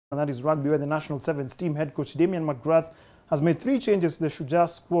and that is rugby, where the national sevens team head coach Damian MCGrath has made 3 changes to the Shujaa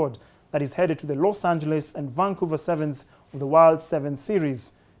squad that is headed to the Los Angeles and Vancouver Sevens of the World Sevens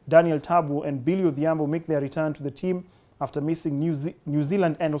Series. Daniel Tabu and Billy Odhiambo make their return to the team after missing New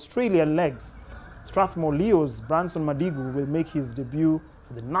Zealand and Australian legs. Strathmore Leo's Branson Madigu will make his debut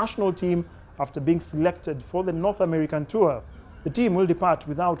for the national team after being selected for the North American tour. The team will depart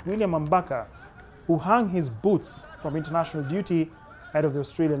without William Mbaka, who hung his boots from international duty ahead of the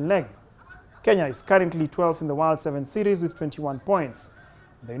Australian leg. Kenya is currently 12th in the World Sevens Series with 21 points.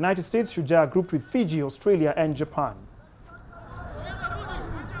 The United States, Shujaa grouped with Fiji, Australia and Japan.